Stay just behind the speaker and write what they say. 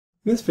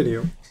In this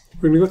video,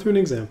 we're going to go through an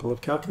example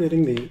of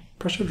calculating the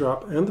pressure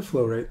drop and the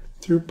flow rate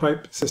through a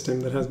pipe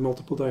system that has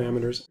multiple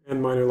diameters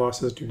and minor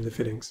losses due to the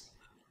fittings.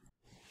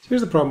 So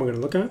here's the problem we're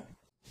going to look at.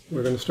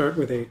 We're going to start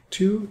with a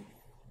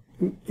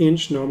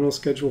 2-inch nominal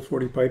Schedule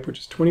 40 pipe, which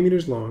is 20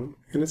 meters long,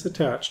 and it's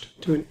attached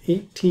to an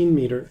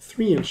 18-meter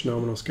 3-inch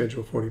nominal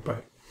Schedule 40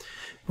 pipe.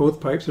 Both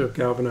pipes are of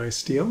galvanized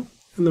steel,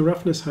 and the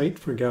roughness height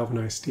for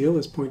galvanized steel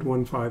is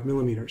 0.15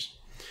 millimeters.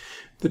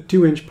 The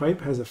 2-inch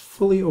pipe has a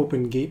fully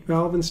open gate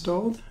valve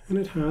installed, and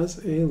it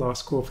has a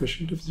loss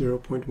coefficient of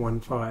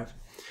 0.15.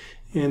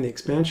 And the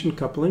expansion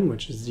coupling,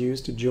 which is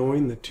used to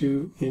join the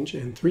 2-inch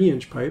and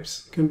 3-inch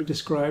pipes, can be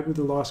described with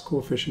the loss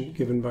coefficient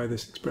given by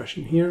this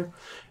expression here,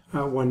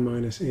 1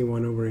 minus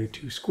A1 over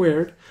A2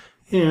 squared.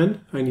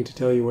 And I need to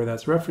tell you where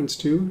that's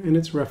referenced to, and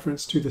it's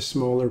referenced to the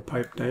smaller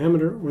pipe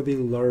diameter or the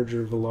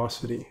larger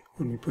velocity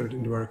when we put it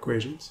into our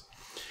equations.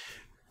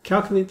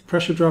 Calculate the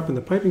pressure drop in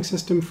the piping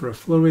system for a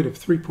flow rate of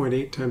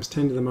 3.8 times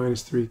 10 to the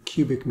minus 3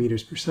 cubic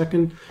meters per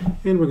second,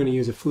 and we're going to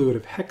use a fluid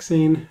of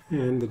hexane,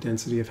 and the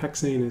density of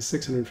hexane is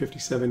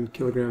 657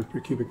 kilograms per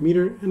cubic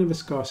meter and a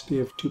viscosity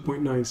of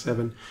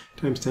 2.97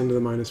 times 10 to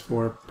the minus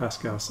 4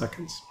 Pascal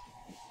seconds.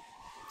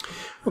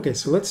 Okay,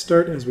 so let's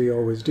start as we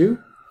always do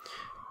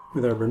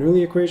with our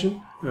Bernoulli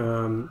equation.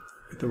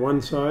 At the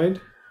one side,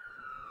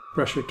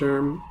 pressure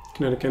term,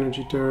 kinetic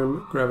energy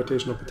term,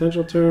 gravitational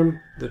potential term,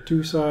 the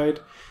two side,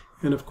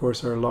 and of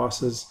course our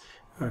losses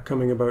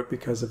coming about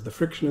because of the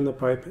friction in the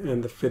pipe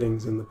and the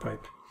fittings in the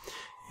pipe.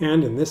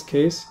 And in this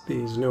case,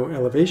 there's no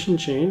elevation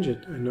change.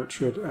 I'm not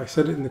sure I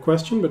said it in the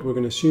question, but we're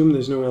going to assume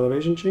there's no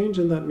elevation change,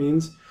 and that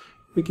means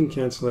we can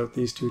cancel out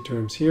these two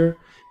terms here,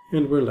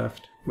 and we're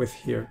left with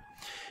here.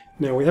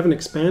 Now, we haven't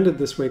expanded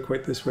this way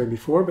quite this way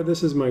before, but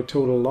this is my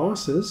total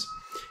losses,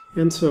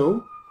 and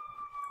so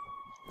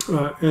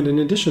and in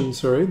addition,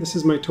 this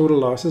is my total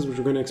losses, which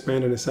we're going to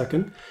expand in a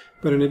second.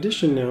 But in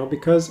addition now,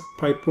 because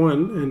pipe 1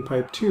 and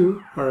pipe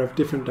 2 are of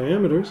different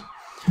diameters,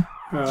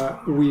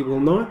 we will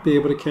not be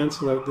able to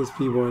cancel out this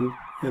V1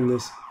 and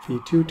this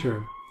V2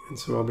 term. And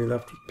so I'll be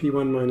left with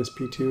P1 minus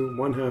P2,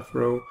 1/2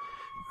 rho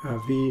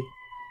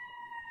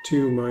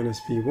V2 minus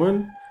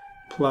V1,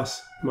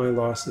 plus my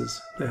losses,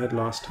 the head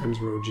loss times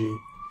rho G.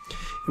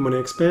 And when I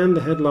expand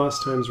the head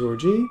loss times rho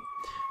G,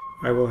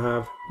 I will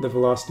have the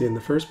velocity in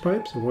the first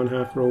pipe, so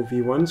 1/2 rho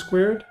V1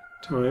 squared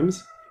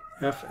times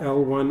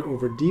FL1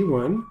 over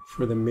D1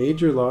 for the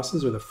major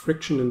losses or the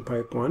friction in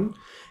pipe 1,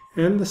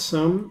 and the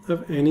sum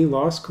of any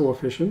loss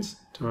coefficients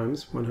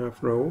times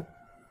 1/2 rho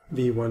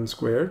V1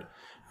 squared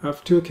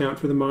to account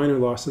for the minor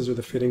losses or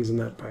the fittings in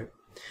that pipe.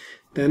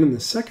 Then in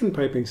the second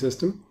piping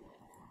system,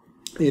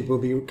 it will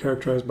be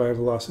characterized by a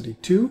velocity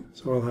 2,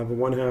 so I'll have a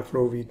 1/2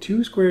 rho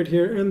V2 squared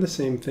here, and the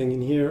same thing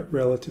in here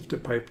relative to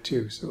pipe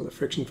 2. So the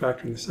friction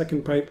factor in the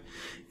second pipe,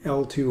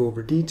 L2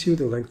 over D2,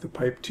 the length of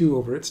pipe 2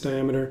 over its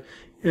diameter,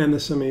 and the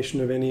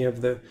summation of any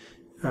of the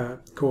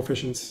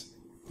coefficients,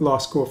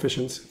 loss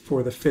coefficients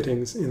for the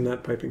fittings in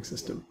that piping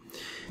system.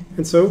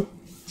 And so,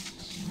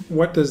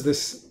 what does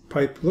this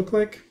pipe look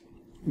like?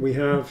 We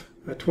have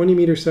a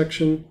 20-meter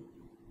section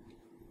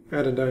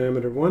at a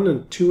diameter 1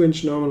 and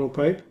 2-inch nominal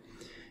pipe.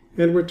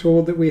 And we're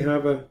told that we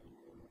have a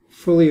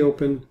fully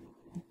open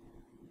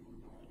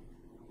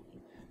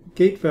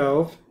gate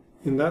valve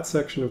in that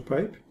section of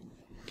pipe.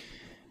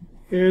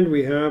 And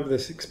we have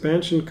this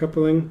expansion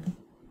coupling,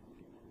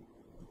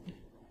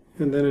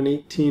 and then an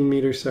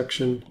 18-meter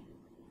section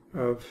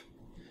of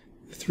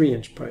the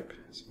 3-inch pipe.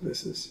 So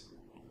this is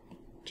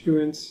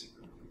 2-inch,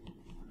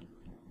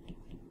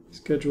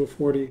 Schedule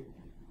 40.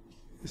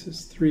 This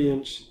is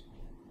 3-inch,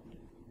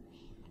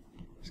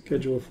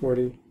 Schedule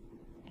 40.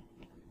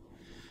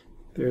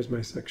 There's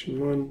my section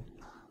 1,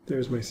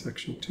 there's my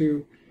section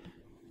 2,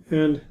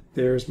 and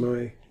there's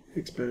my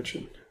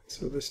expansion.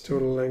 So this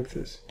total length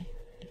is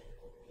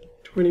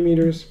 20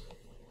 meters,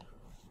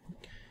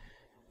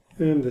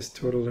 and this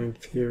total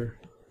length here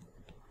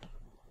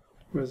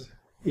was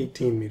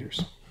 18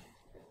 meters.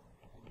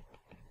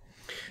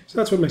 So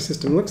that's what my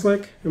system looks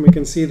like, and we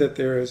can see that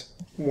there is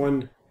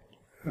one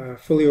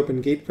fully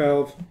open gate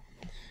valve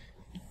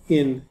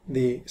in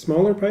the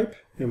smaller pipe,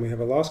 and we have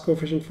a loss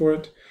coefficient for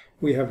it.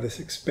 We have this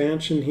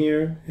expansion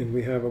here, and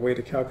we have a way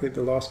to calculate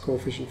the loss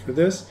coefficient for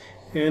this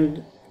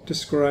and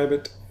describe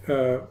it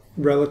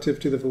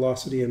relative to the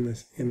velocity in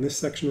this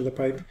section of the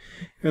pipe.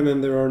 And then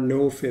there are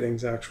no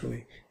fittings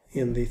actually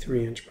in the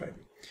 3-inch pipe.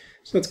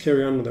 So let's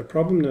carry on with our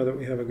problem now that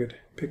we have a good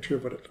picture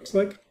of what it looks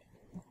like.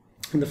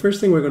 And the first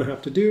thing we're going to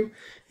have to do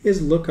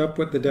is look up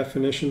what the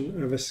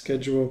definition of a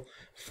Schedule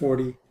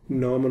 40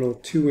 nominal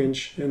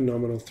 2-inch and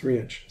nominal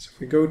 3-inch. So if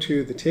we go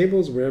to the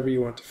tables, wherever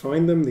you want to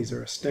find them, these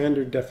are a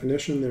standard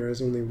definition. There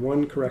is only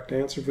one correct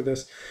answer for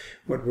this.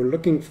 What we're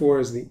looking for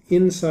is the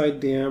inside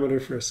diameter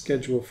for a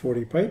Schedule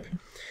 40 pipe.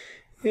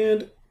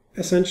 And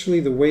essentially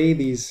the way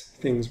these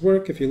things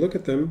work, if you look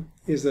at them,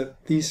 is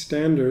that these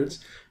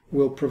standards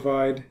will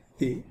provide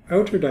the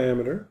outer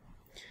diameter,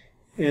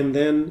 and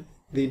then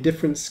the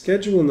different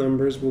schedule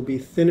numbers will be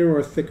thinner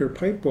or thicker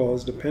pipe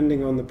walls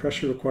depending on the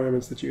pressure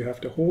requirements that you have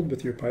to hold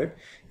with your pipe.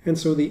 and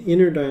so the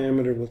inner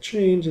diameter will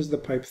change as the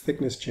pipe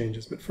thickness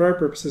changes. But for our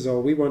purposes,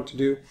 all we want to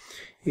do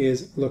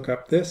is look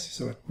up this.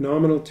 So a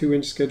nominal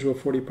 2-inch Schedule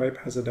 40 pipe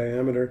has a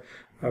diameter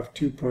of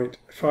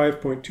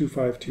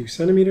 5.252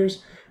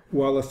 centimeters,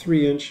 while a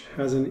 3-inch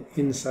has an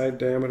inside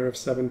diameter of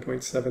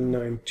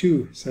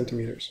 7.792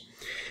 centimeters.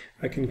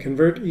 I can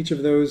convert each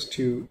of those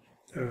to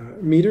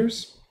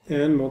meters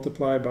and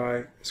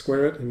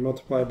square it and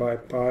multiply by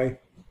pi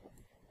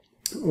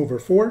over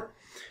 4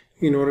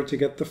 in order to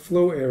get the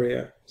flow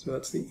area. So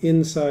that's the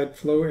inside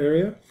flow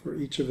area for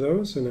each of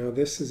those. So now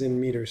this is in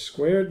meters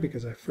squared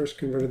because I first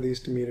converted these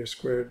to meters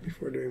squared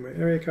before doing my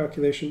area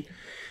calculation.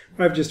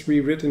 I've just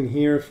rewritten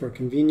here for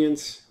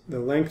convenience the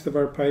length of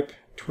our pipe,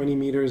 20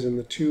 meters in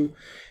the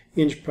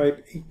 2-inch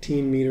pipe,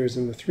 18 meters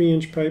in the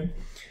 3-inch pipe.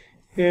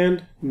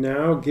 And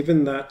now,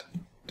 given that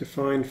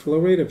defined flow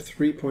rate of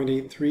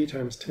 3.83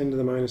 times 10 to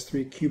the minus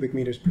 3 cubic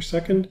meters per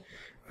second,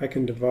 I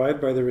can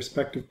divide by the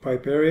respective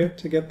pipe area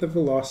to get the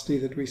velocity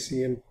that we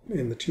see in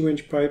the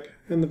 2-inch pipe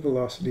and the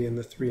velocity in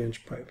the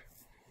 3-inch pipe.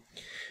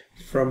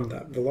 From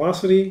that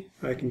velocity,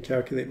 I can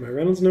calculate my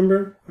Reynolds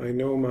number. I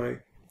know my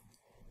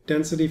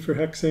density for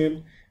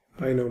hexane,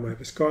 I know my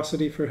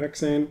viscosity for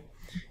hexane,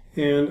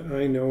 and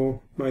I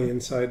know my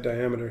inside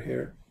diameter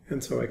here.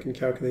 And so I can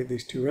calculate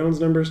these two Reynolds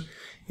numbers.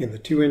 In the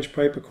 2-inch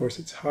pipe, of course,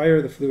 it's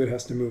higher. The fluid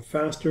has to move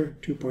faster,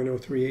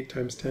 2.038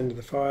 times 10 to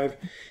the 5.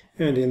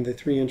 And in the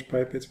 3-inch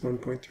pipe, it's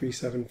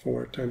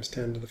 1.374 times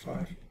 10 to the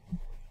 5.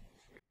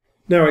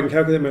 Now I can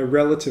calculate my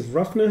relative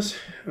roughness.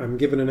 I'm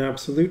given an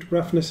absolute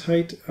roughness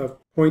height of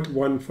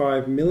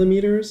 0.15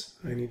 millimeters.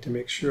 I need to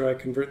make sure I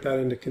convert that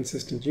into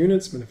consistent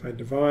units, but if I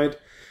divide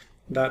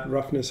that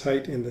roughness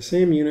height in the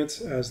same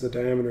units as the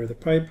diameter of the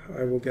pipe,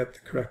 I will get the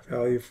correct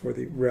value for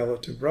the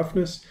relative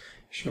roughness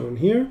shown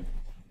here.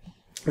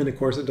 And of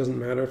course, it doesn't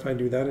matter if I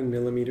do that in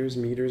millimeters,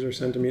 meters, or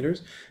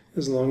centimeters.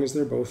 As long as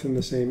they're both in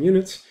the same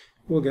units,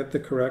 we'll get the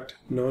correct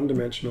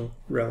non-dimensional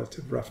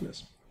relative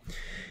roughness.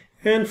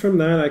 And from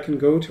that, I can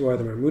go to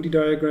either my Moody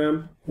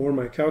diagram or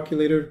my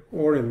calculator,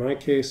 or in my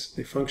case,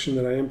 the function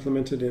that I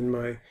implemented in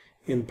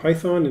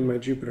Python in my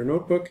Jupyter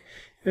notebook,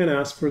 and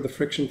ask for the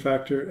friction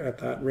factor at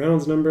that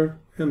Reynolds number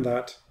and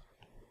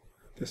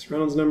this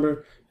Reynolds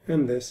number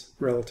and this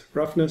relative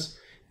roughness,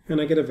 and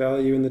I get a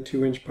value in the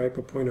 2-inch pipe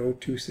of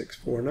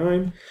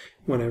 0.02649.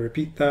 When I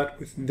repeat that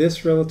with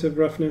this relative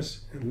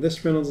roughness and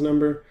this Reynolds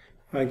number,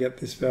 I get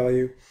this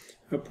value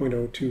of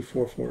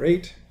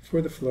 0.02448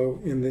 for the flow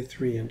in the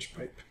 3-inch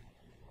pipe.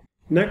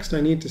 Next,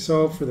 I need to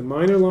solve for the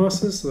minor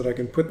losses so that I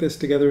can put this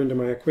together into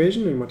my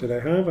equation. And what did I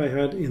have? I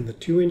had in the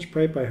 2-inch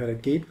pipe, I had a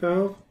gate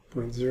valve,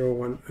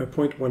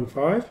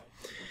 0.15.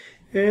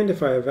 And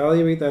if I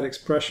evaluate that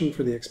expression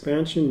for the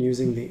expansion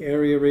using the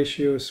area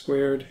ratio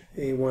squared,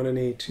 A1 and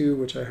A2,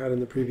 which I had in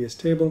the previous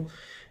table,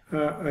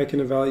 I can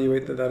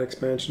evaluate that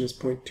expansion is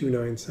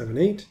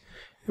 0.2978.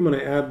 And when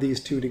I add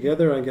these two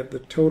together, I get the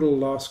total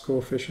loss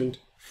coefficient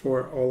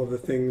for all of the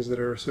things that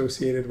are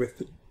associated with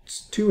the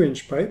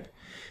 2-inch pipe.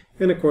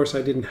 And of course,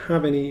 I didn't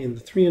have any in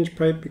the 3-inch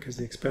pipe because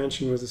the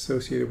expansion was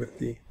associated with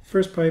the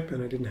first pipe,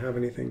 and I didn't have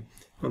anything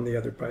on the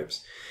other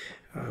pipes.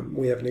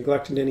 We have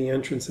neglected any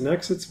entrance and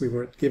exits. We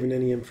weren't given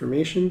any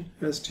information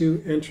as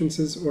to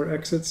entrances or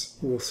exits.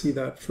 We'll see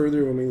that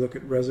further when we look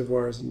at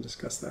reservoirs and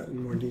discuss that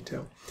in more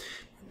detail.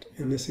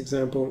 In this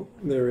example,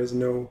 there is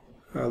no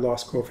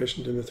loss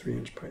coefficient in the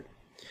 3-inch pipe.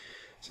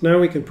 So now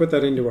we can put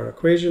that into our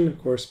equation. Of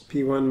course,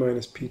 P1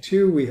 minus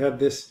P2, we had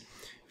this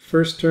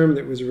first term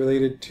that was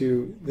related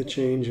to the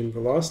change in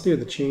velocity or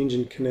the change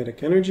in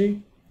kinetic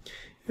energy.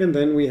 And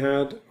then we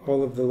had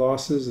all of the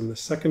losses in the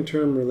second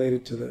term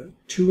related to the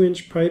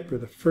 2-inch pipe or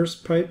the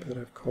first pipe that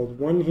I've called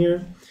 1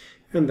 here.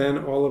 And then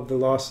all of the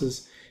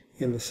losses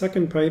in the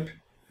second pipe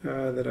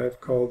that I've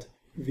called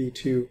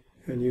V2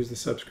 and use the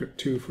subscript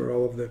 2 for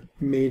all of the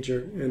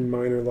major and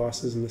minor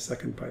losses in the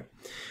second pipe.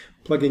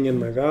 Plugging in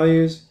my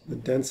values, the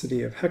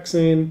density of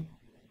hexane,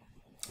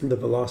 the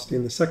velocity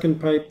in the second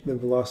pipe, the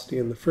velocity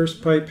in the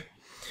first pipe,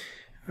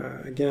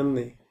 again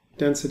the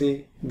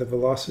density, the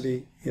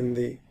velocity in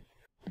the,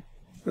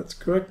 let's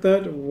correct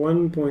that,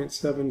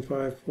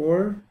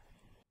 1.754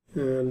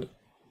 and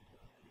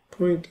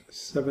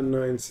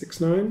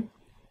 0.7969,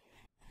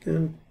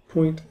 again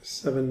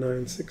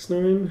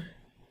 0.7969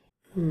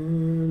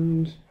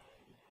 and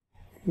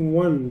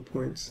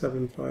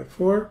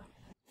 1.754.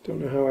 Don't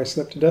know how I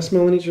slipped a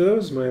decimal in each of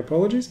those, my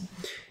apologies.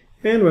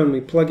 And when we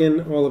plug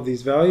in all of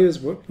these values,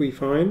 what we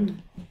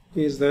find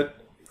is that,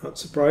 not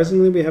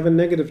surprisingly, we have a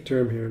negative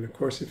term here. And of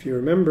course, if you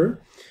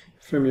remember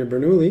from your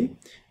Bernoulli,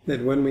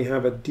 that when we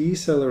have a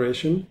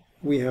deceleration,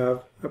 we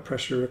have a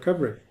pressure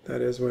recovery.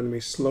 That is, when we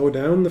slow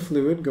down the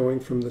fluid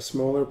going from the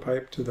smaller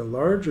pipe to the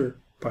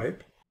larger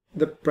pipe,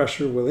 the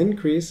pressure will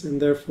increase,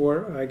 and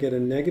therefore I get a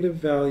negative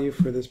value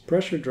for this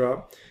pressure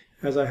drop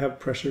as I have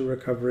pressure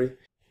recovery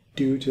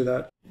due to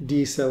that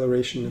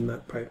deceleration in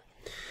that pipe.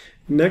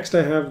 Next,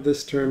 I have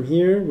this term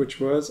here,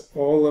 which was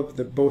all of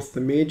both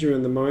the major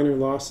and the minor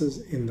losses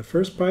in the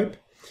first pipe,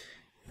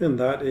 and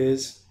that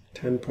is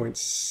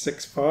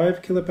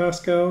 10.65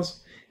 kilopascals.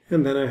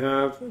 And then I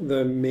have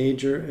the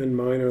major and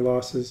minor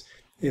losses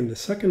in the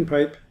second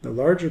pipe, the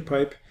larger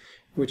pipe,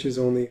 which is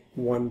only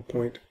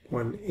 1.18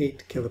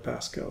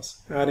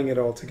 kilopascals. Adding it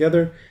all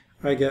together,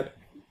 I get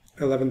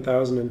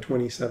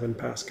 11,027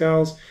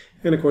 pascals.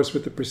 And of course,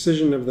 with the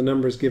precision of the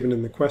numbers given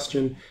in the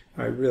question,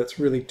 that's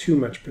really too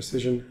much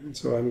precision. And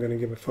so I'm going to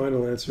give a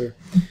final answer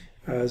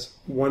as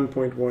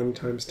 1.1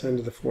 times 10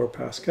 to the 4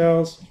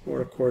 pascals,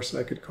 or of course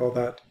I could call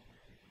that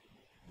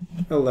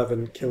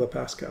 11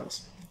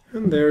 kilopascals.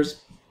 And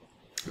there's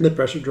the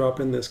pressure drop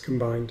in this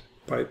combined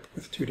pipe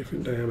with two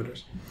different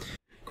diameters.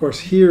 Of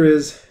course, here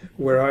is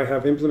where I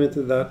have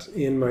implemented that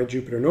in my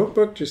Jupyter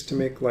notebook just to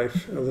make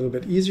life a little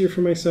bit easier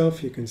for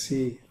myself. You can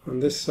see on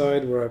this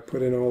side where I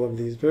put in all of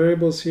these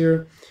variables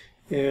here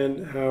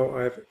and how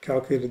I've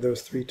calculated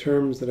those three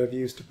terms that I've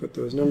used to put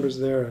those numbers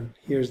there. And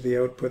here's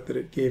the output that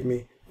it gave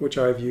me, which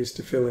I've used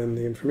to fill in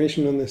the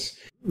information on this,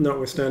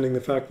 notwithstanding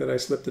the fact that I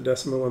slipped a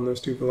decimal on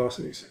those two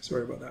velocities.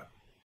 Sorry about that.